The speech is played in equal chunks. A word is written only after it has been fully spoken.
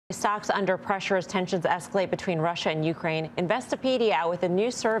Stocks under pressure as tensions escalate between Russia and Ukraine. Investopedia out with a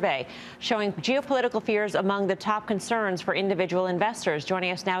new survey showing geopolitical fears among the top concerns for individual investors.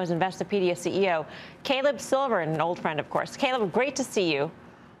 Joining us now is Investopedia CEO Caleb Silver, an old friend, of course. Caleb, great to see you.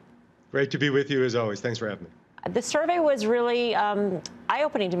 Great to be with you as always. Thanks for having me. The survey was really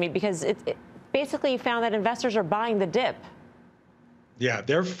eye-opening to me because it basically found that investors are buying the dip. Yeah,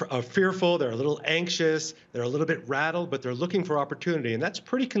 they're fearful, they're a little anxious, they're a little bit rattled, but they're looking for opportunity. And that's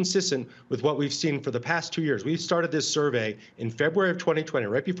pretty consistent with what we've seen for the past 2 years. We started this survey in February of 2020,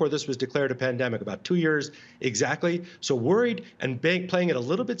 right before this was declared a pandemic, about 2 years exactly. So worried and playing it a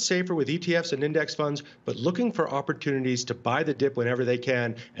little bit safer with ETFs and index funds, but looking for opportunities to buy the dip whenever they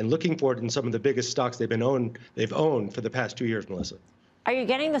can and looking for it in some of the biggest stocks they've owned for the past 2 years, Melissa. Are you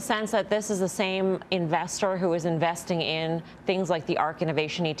getting the sense that this is the same investor who is investing in things like the ARK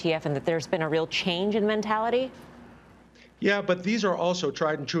Innovation ETF and that there's been a real change in mentality? Yeah, but these are also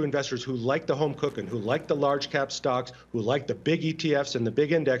tried and true investors who like the home cooking, who like the large cap stocks, who like the big ETFs and the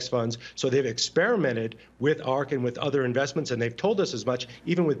big index funds. So they've experimented with ARK and with other investments, and they've told us as much,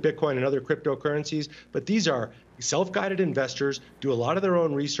 even with Bitcoin and other cryptocurrencies. But these are self-guided investors, do a lot of their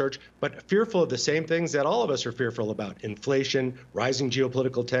own research, but fearful of the same things that all of us are fearful about: inflation, rising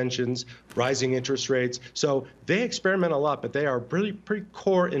geopolitical tensions, rising interest rates. So they experiment a lot, but they are really pretty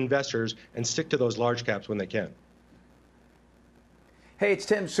core investors and stick to those large caps when they can. Hey, it's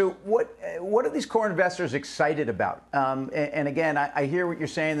Tim. So what are these core investors excited about? And again, I hear what you're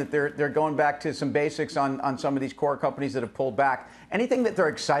saying, that they're going back to some basics on some of these core companies that have pulled back. Anything that they're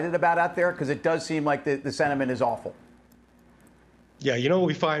excited about out there? Because it does seem like the sentiment is awful. Yeah, you know what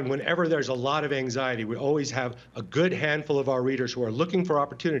we find whenever there's a lot of anxiety, we always have a good handful of our readers who are looking for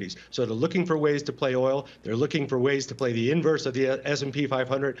opportunities. So they're looking for ways to play oil. They're looking for ways to play the inverse of the S&P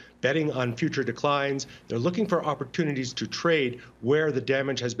 500, betting on future declines. They're looking for opportunities to trade where the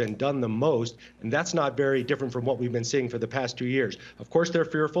damage has been done the most. And that's not very different from what we've been seeing for the past 2 years. Of course, they're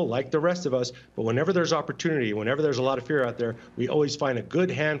fearful, like the rest of us. But whenever there's opportunity, whenever there's a lot of fear out there, we always find a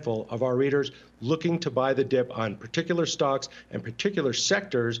good handful of our readers looking to buy the dip on particular stocks and particular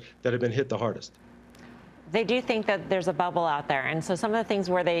sectors that have been hit the hardest. They do think that there's a bubble out there. And so some of the things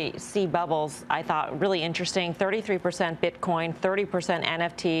where they see bubbles, I thought really interesting: 33% Bitcoin, 30%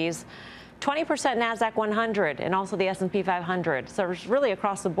 NFTs, 20% NASDAQ 100, and also the S&P 500. So it's really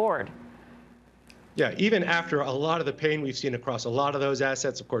across the board. Yeah, even after a lot of the pain we've seen across a lot of those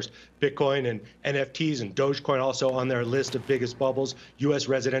assets, of course, Bitcoin and NFTs and Dogecoin also on their list of biggest bubbles, U.S.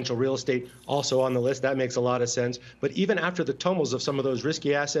 residential real estate also on the list. That makes a lot of sense. But even after the tumbles of some of those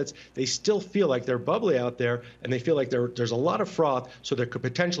risky assets, they still feel like they're bubbly out there, and they feel like there's a lot of froth, so there could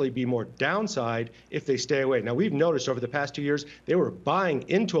potentially be more downside if they stay away. Now, we've noticed over the past 2 years, they were buying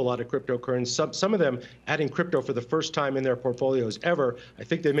into a lot of cryptocurrencies, some of them adding crypto for the first time in their portfolios ever. I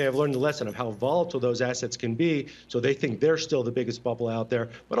think they may have learned the lesson of how volatile those assets can be, so they think they're still the biggest bubble out there.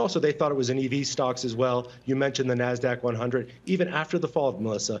 But also they thought it was in EV stocks as well. You mentioned the NASDAQ 100. Even after the fall,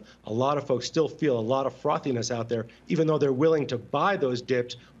 Melissa, a lot of folks still feel a lot of frothiness out there, even though they're willing to buy those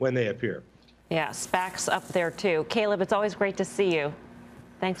dips when they appear. Yeah, SPACs up there too. Caleb, it's always great to see you.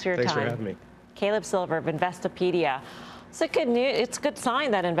 Thanks for your time. Thanks for having me. Caleb Silver of Investopedia. So good news. It's a good sign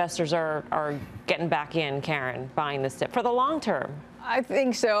that investors are getting back in, Karen, buying this dip for the long term. I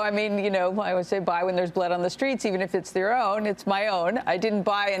think so. I mean, you know, I would say buy when there's blood on the streets, even if it's their own. It's my own. I didn't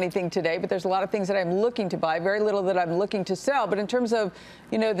buy anything today, but there's a lot of things that I'm looking to buy, very little that I'm looking to sell. But in terms of,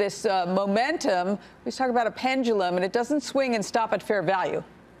 you know, this momentum, we talk about a pendulum, and it doesn't swing and stop at fair value.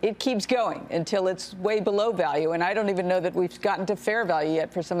 It keeps going until it's way below value. And I don't even know that we've gotten to fair value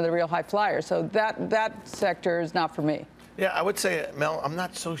yet for some of the real high flyers. So that sector is not for me. Yeah, I would say, Mel, I'm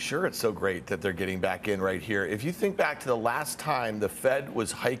not so sure it's so great that they're getting back in right here. If you think back to the last time the Fed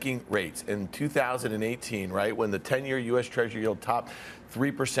was hiking rates in 2018, right, when the 10-year U.S. Treasury yield topped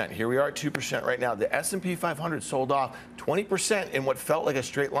 3%. Here we are at 2% right now. The S&P 500 sold off 20% in what felt like a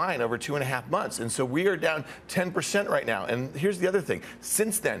straight line over 2.5 months. And so we are down 10% right now. And here's the other thing.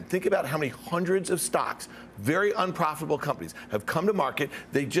 Since then, think about how many hundreds of stocks, very unprofitable companies, have come to market.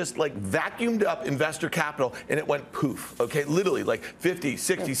 They just like vacuumed up investor capital and it went poof. Okay, literally like 50,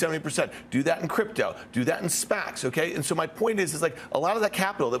 60, 70%. Do that in crypto. Do that in SPACs. Okay, and so my point is like a lot of that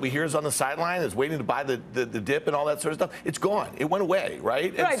capital that we hear is on the sideline, is waiting to buy the dip and all that sort of stuff. It's gone. It went away.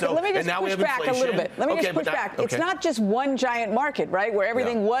 Right. Right. So, but let me just push back a little bit. Let me just push back. It's not just one giant market, right, where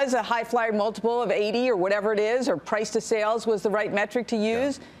everything was a high flyer multiple of 80 or whatever it is, or price to sales was the right metric to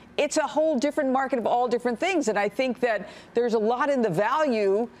use. Yeah. It's a whole different market of all different things. And I think that there's a lot in the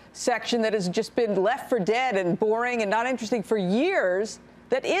value section that has just been left for dead and boring and not interesting for years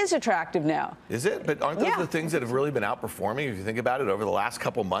that is attractive now. Is it? But aren't those the things that have really been outperforming, if you think about it, over the last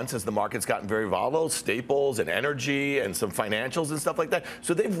couple months as the market's gotten very volatile? Staples and energy and some financials and stuff like that.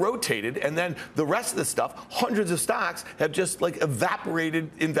 So they've rotated, and then the rest of the stuff, hundreds of stocks, have just like evaporated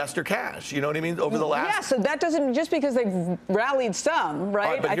investor cash. You know what I mean? Over the last... Yeah, so that doesn't, just because they've rallied some, right?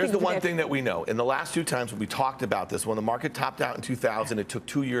 All right, but here's the one thing that we know. In the last two times when we talked about this, when the market topped out in 2000, it took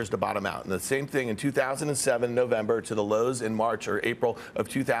 2 years to bottom out. And the same thing in 2007, November, to the lows in March or April of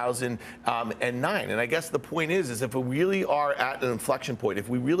 2009. And I guess the point is if we really are at an inflection point, if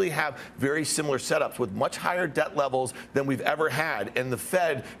we really have very similar setups with much higher debt levels than we've ever had, and the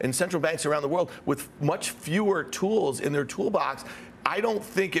Fed and central banks around the world with much fewer tools in their toolbox, I don't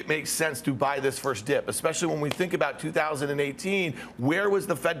think it makes sense to buy this first dip, especially when we think about 2018. Where was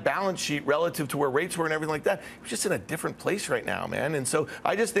the Fed balance sheet relative to where rates were and everything like that? It was just in a different place right now, man. And so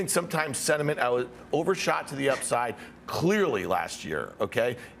I just think sometimes sentiment, I was overshot to the upside clearly last year,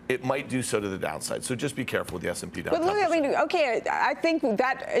 okay? It might do so to the downside. So just be careful with the S&P down. But look, I mean, okay, I think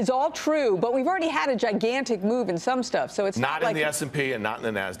that is all true, but we've already had a gigantic move in some stuff. So it's not in the S&P and not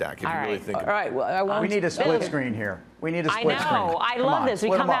in the NASDAQ, if you really think about it. All right, well, we need a split screen here. We need a split screen. I know. I love this. We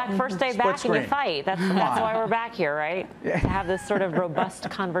come back first day Split back and you screen. fight. That's why we're back here, right? To have this sort of robust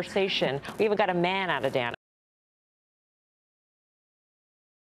conversation. We even got a man out of Dan.